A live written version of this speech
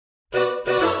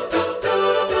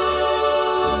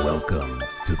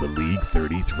the League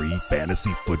 33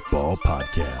 Fantasy Football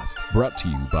Podcast. Brought to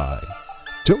you by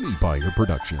Tony Byer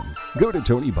Productions. Go to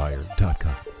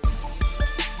TonyByer.com.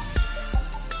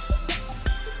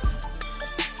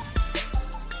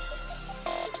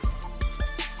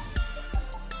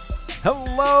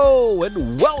 Hello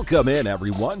and welcome in,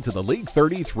 everyone, to the League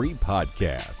 33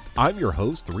 Podcast. I'm your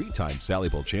host, three-time Sally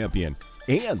Bowl champion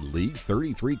and League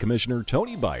 33 Commissioner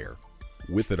Tony Byer.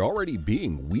 With it already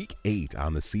being Week 8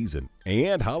 on the season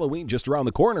and Halloween just around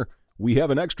the corner, we have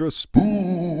an extra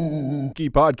spooky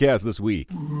podcast this week.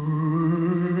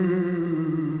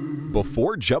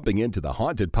 Before jumping into the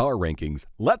Haunted Power Rankings,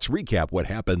 let's recap what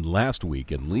happened last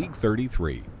week in League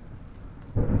 33.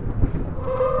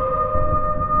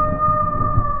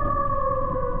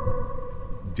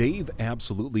 Dave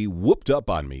absolutely whooped up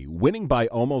on me, winning by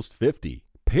almost 50.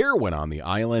 Pear went on the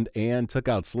island and took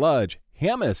out Sludge.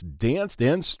 Hamas danced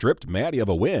and stripped Maddie of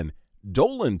a win.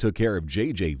 Dolan took care of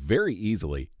JJ very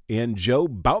easily. And Joe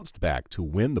bounced back to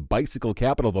win the Bicycle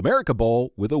Capital of America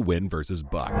Bowl with a win versus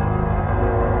Buck.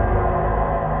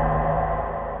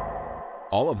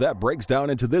 All of that breaks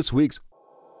down into this week's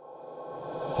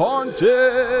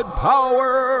Haunted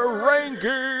Power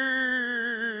Rankings.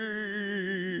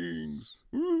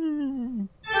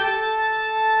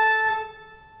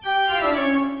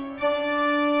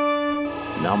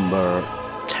 Number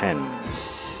 10.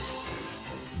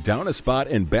 Down a spot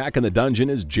and back in the dungeon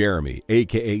is Jeremy,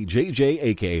 a.k.a. JJ,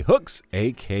 a.k.a. Hooks,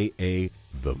 a.k.a.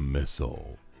 The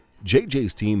Missile.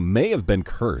 JJ's team may have been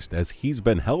cursed as he's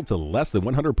been held to less than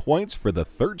 100 points for the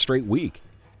third straight week.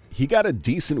 He got a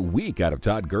decent week out of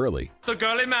Todd Gurley. The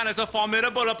Gurley man is a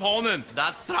formidable opponent.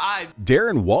 That's right.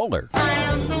 Darren Waller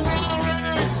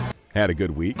had a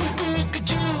good week.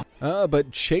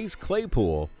 But Chase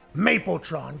Claypool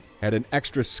Mapletron had an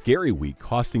extra scary week,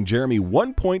 costing Jeremy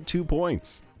 1.2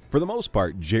 points. For the most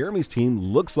part, Jeremy's team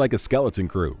looks like a skeleton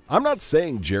crew. I'm not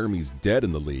saying Jeremy's dead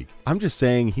in the league. I'm just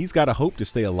saying he's got a hope to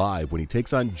stay alive when he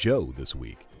takes on Joe this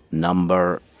week.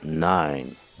 Number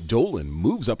 9. Dolan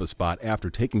moves up a spot after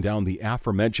taking down the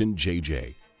aforementioned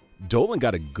JJ. Dolan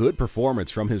got a good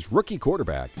performance from his rookie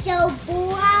quarterback, Joe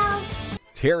Burrow.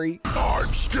 Terry. I'm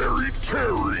Scary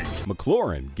Terry.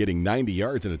 McLaurin getting 90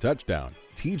 yards and a touchdown.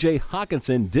 TJ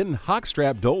Hawkinson didn't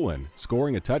hawkstrap Dolan,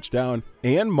 scoring a touchdown.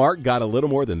 And Mark got a little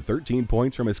more than 13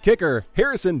 points from his kicker,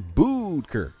 Harrison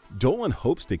Boodker. Dolan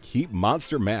hopes to keep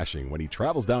monster mashing when he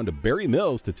travels down to Berry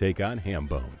Mills to take on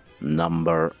Hambone.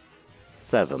 Number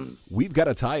 7. We've got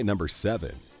a tie at number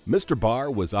 7. Mr.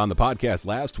 Barr was on the podcast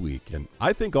last week, and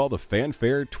I think all the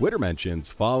fanfare, Twitter mentions,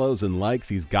 follows, and likes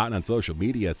he's gotten on social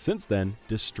media since then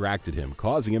distracted him,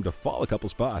 causing him to fall a couple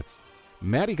spots.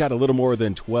 Maddie got a little more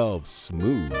than 12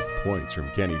 smooth points from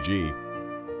Kenny G.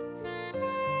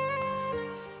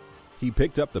 He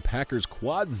picked up the Packers'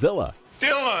 Quadzilla,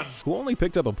 Dylan. who only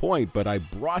picked up a point, but I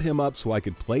brought him up so I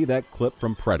could play that clip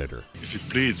from Predator. If it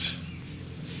bleeds,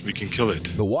 we can kill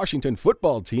it. The Washington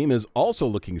football team is also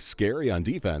looking scary on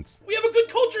defense. We have a good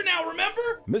culture now,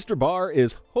 remember? Mr. Barr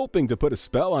is hoping to put a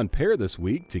spell on Pear this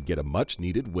week to get a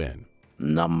much-needed win.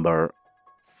 Number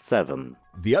 7.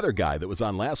 The other guy that was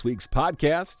on last week's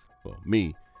podcast, well,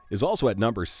 me, is also at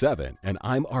number 7, and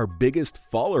I'm our biggest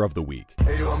faller of the week.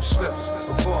 Hey, yo, I'm slipped.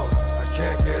 I'm falling. I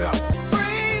can't get up.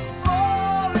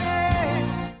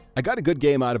 I got a good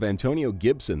game out of Antonio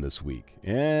Gibson this week,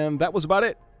 and that was about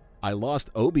it. I lost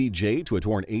OBJ to a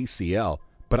torn ACL,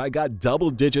 but I got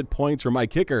double-digit points from my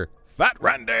kicker, Fat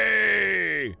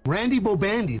Randy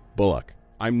Bobandy. Bullock.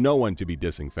 I'm no one to be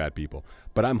dissing fat people,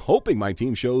 but I'm hoping my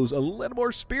team shows a little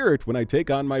more spirit when I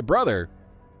take on my brother.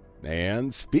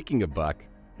 And speaking of Buck,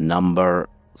 Number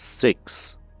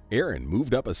 6. Aaron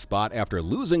moved up a spot after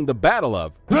losing the battle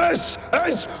of This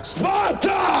is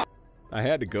Sparta! I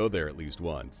had to go there at least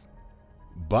once.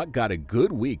 Buck got a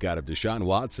good week out of Deshaun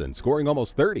Watson, scoring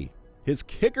almost 30. His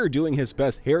kicker doing his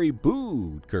best Harry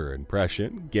Boodker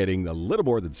impression, getting a little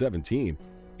more than 17.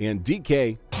 And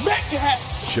DK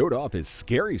showed off his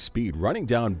scary speed, running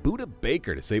down Buda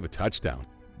Baker to save a touchdown.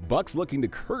 Buck's looking to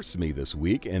curse me this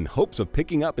week in hopes of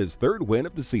picking up his third win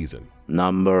of the season.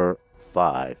 Number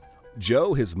 5.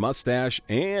 Joe, his mustache,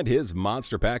 and his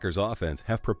Monster Packers offense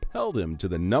have propelled him to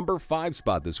the number 5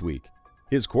 spot this week.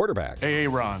 His quarterback,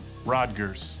 Aaron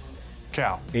Rodgers,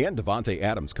 Cal, and Devontae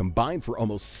Adams combined for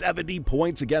almost 70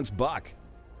 points against Buck.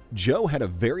 Joe had a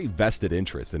very vested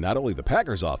interest in not only the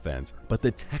Packers offense, but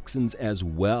the Texans as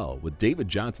well, with David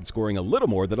Johnson scoring a little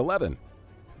more than 11.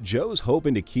 Joe's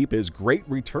hoping to keep his great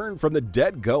return from the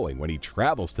dead going when he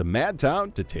travels to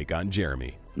Madtown to take on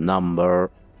Jeremy.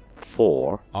 Number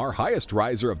 4. Our highest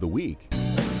riser of the week,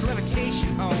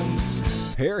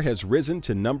 pair has risen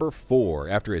to number 4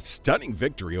 after his stunning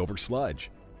victory over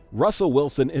Sludge. Russell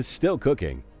Wilson is still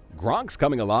cooking. Gronk's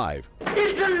coming alive.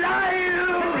 It's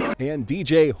alive! And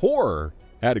DJ Horror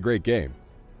had a great game.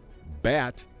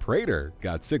 Bat Prater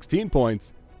got 16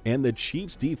 points, and the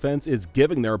Chiefs defense is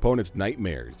giving their opponents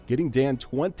nightmares, getting Dan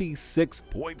 26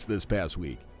 points this past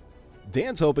week.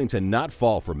 Dan's hoping to not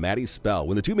fall for Matty's spell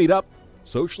when the two meet up,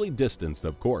 socially distanced,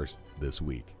 of course, this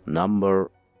week.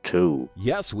 Number 2.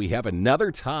 Yes, we have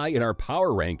another tie in our power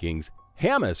rankings.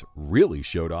 Hamas really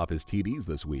showed off his TDs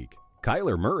this week.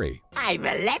 Kyler Murray, I'm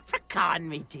a leprechaun,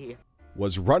 me dear,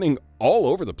 was running all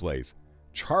over the place.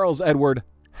 Charles Edward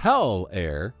Hell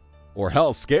Air, or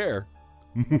Hell Scare.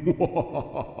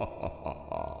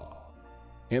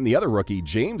 And the other rookie,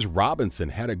 James Robinson,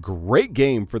 had a great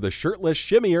game for the shirtless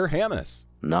shimmier Hamas.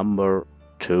 Number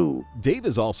 2. Dave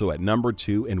is also at number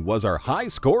 2 and was our high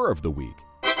scorer of the week.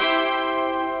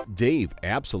 Dave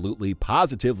absolutely,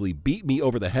 positively beat me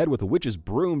over the head with a witch's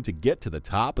broom to get to the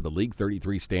top of the League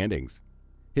 33 standings.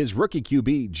 His rookie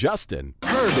QB, Justin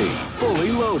Kirby,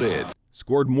 fully loaded,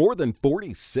 scored more than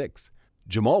 46.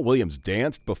 Jamal Williams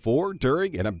danced before,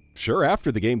 during, and I'm sure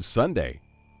after the game Sunday.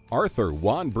 Arthur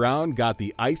Juan Brown got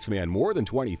the Iceman more than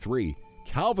 23.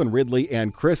 Calvin Ridley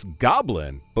and Chris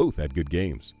Goblin both had good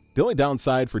games. The only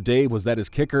downside for Dave was that his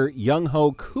kicker, Young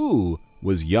Ho Koo,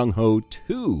 was Young Ho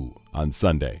 2 on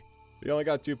Sunday. He only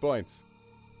got 2 points.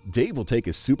 Dave will take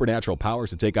his supernatural powers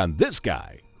to take on this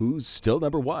guy, who's still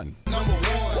number 1.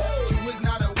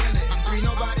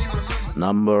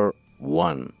 Number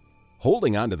 1.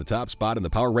 Holding on to the top spot in the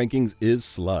power rankings is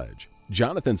Sludge.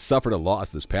 Jonathan suffered a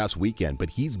loss this past weekend,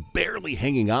 but he's barely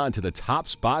hanging on to the top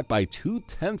spot by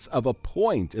 0.2 of a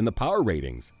point in the power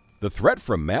ratings. The threat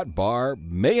from Matt Barr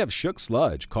may have shook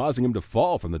Sludge, causing him to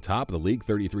fall from the top of the League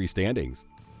 33 standings.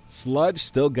 Sludge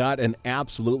still got an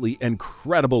absolutely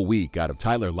incredible week out of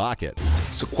Tyler Lockett,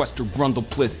 Sequester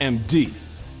Grundleplith, MD.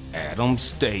 Adam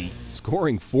State.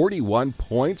 scoring 41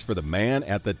 points for the man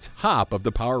at the top of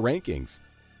the power rankings.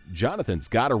 Jonathan's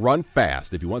got to run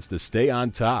fast if he wants to stay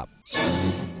on top.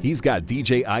 He's got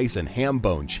DJ Ice and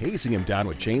Hambone chasing him down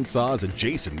with chainsaws and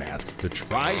Jason masks to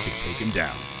try to take him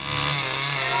down.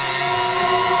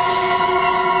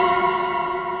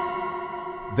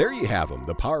 There you have them,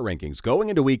 the power rankings going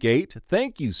into week 8.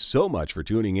 Thank you so much for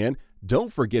tuning in.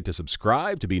 Don't forget to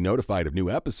subscribe to be notified of new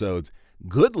episodes.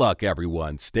 Good luck,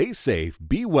 everyone. Stay safe,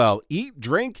 be well, eat,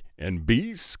 drink, and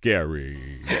be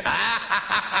scary.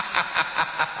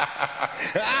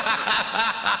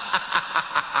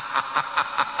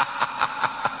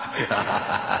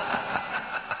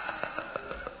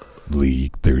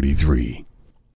 League 33.